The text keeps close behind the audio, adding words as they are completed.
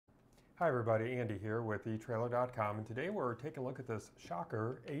Hi everybody, Andy here with etrailer.com, and today we're taking a look at this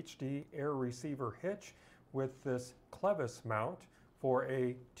Shocker HD air receiver hitch with this Clevis mount for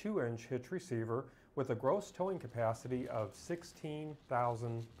a 2-inch hitch receiver with a gross towing capacity of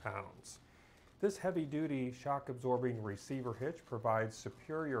 16,000 pounds. This heavy-duty shock-absorbing receiver hitch provides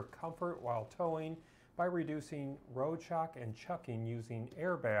superior comfort while towing by reducing road shock and chucking using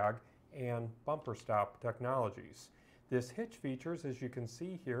airbag and bumper stop technologies. This hitch features, as you can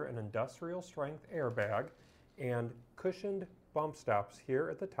see here, an industrial strength airbag and cushioned bump stops here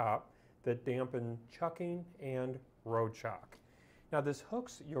at the top that dampen chucking and road shock. Now this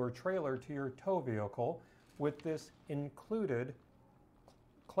hooks your trailer to your tow vehicle with this included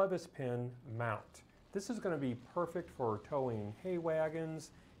Clevis pin mount. This is going to be perfect for towing hay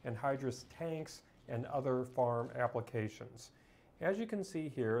wagons and hydrous tanks and other farm applications. As you can see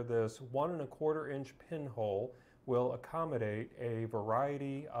here, this 1 1/4 inch pinhole will accommodate a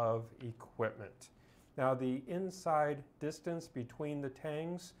variety of equipment. Now the inside distance between the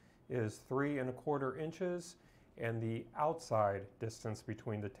tangs is 3 1/4 inches and the outside distance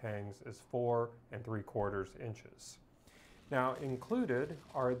between the tangs is 4 3/4 inches. Now included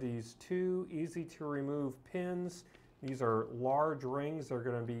are these two easy to remove pins. These are large rings. They're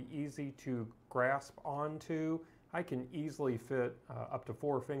going to be easy to grasp onto. I can easily fit up to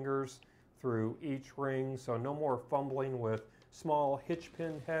 4 fingers through each ring, so no more fumbling with small hitch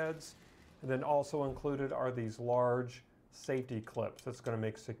pin heads. And then also included are these large safety clips. That's going to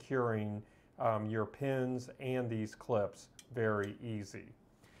make securing your pins and these clips very easy.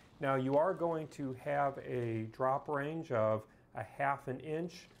 Now you are going to have a drop range of 1/2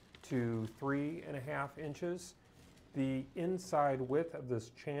 inch to 3 1/2 inches. The inside width of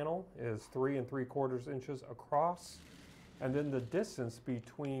this channel is 3 3/4 inches across. And then the distance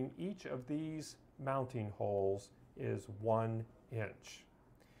between each of these mounting holes is 1 inch.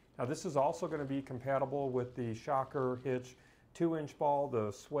 Now this is also going to be compatible with the Shocker Hitch 2-inch ball,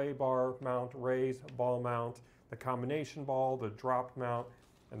 the sway bar mount, raised ball mount, the combination ball, the dropped mount,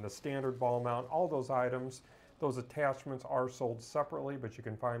 and the standard ball mount. All those items, those attachments are sold separately, but you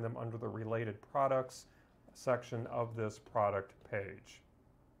can find them under the related products section of this product page.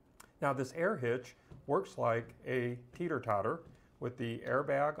 Now this air hitch works like a teeter-totter with the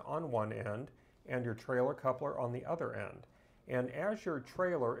airbag on one end and your trailer coupler on the other end. And as your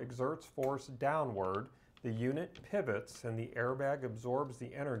trailer exerts force downward, the unit pivots and the airbag absorbs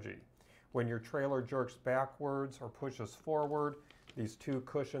the energy. When your trailer jerks backwards or pushes forward, these two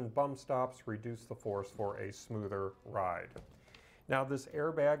cushioned bump stops reduce the force for a smoother ride. Now this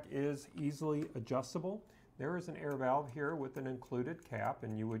airbag is easily adjustable. There is an air valve here with an included cap,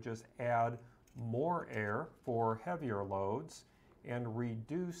 and you would just add more air for heavier loads and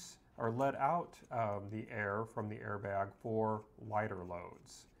reduce or let out the air from the airbag for lighter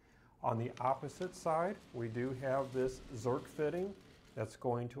loads. On the opposite side, we do have this Zerk fitting that's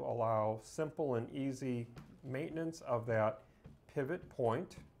going to allow simple and easy maintenance of that pivot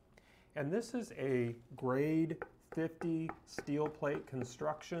point. And this is a grade 50 steel plate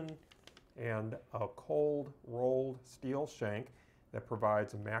construction and a cold rolled steel shank that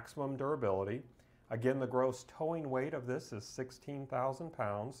provides maximum durability. Again, the gross towing weight of this is 16,000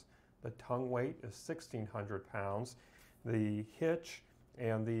 pounds. The tongue weight is 1,600 pounds. The hitch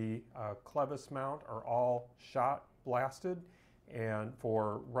and the Clevis mount are all shot blasted and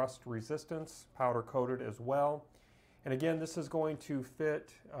for rust resistance, powder coated as well. And again, this is going to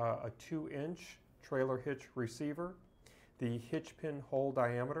fit a 2-inch trailer hitch receiver. The hitch pin hole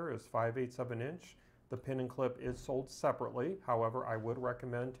diameter is 5/8 of an inch. The pin and clip is sold separately. However, I would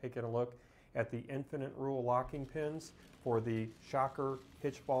recommend taking a look at the infinite rule locking pins for the Shocker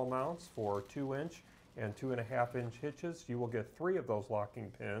hitch ball mounts for 2-inch and 2 1/2 inch hitches. You will get 3 of those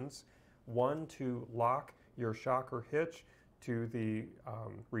locking pins. One to lock your Shocker hitch to the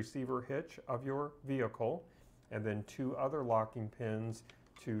receiver hitch of your vehicle, and then 2 other locking pins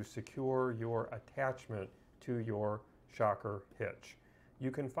to secure your attachment to your Shocker hitch. You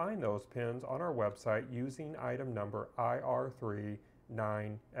can find those pins on our website using item number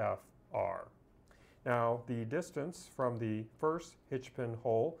IR39FR. Now the distance from the first hitch pin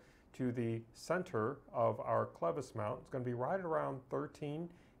hole to the center of our Clevis mount is going to be right around 13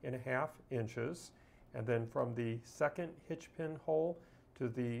 1/2 inches, and then from the second hitch pin hole to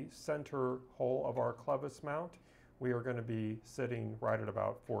the center hole of our Clevis mount, we are going to be sitting right at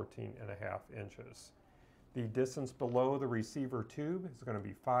about 14 1/2 inches. The distance below the receiver tube is going to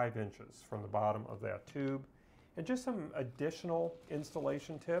be 5 inches from the bottom of that tube. And just some additional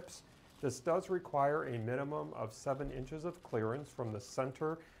installation tips. This does require a minimum of 7 inches of clearance from the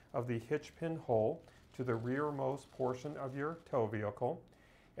center of the hitch pin hole to the rearmost portion of your tow vehicle.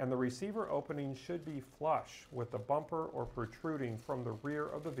 and the receiver opening should be flush with the bumper or protruding from the rear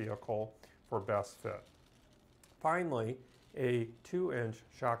of the vehicle for best fit. Finally, a 2-inch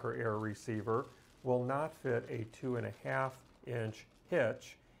Shocker Air receiver will not fit a 2.5-inch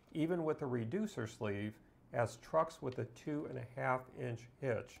hitch, even with a reducer sleeve, as trucks with a 2.5-inch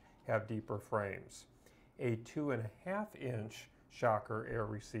hitch have deeper frames. A 2.5-inch Shocker Air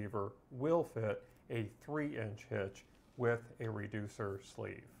receiver will fit a 3-inch hitch with a reducer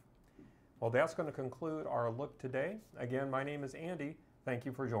sleeve. Well, that's going to conclude our look today. Again, my name is Andy. Thank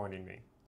you for joining me.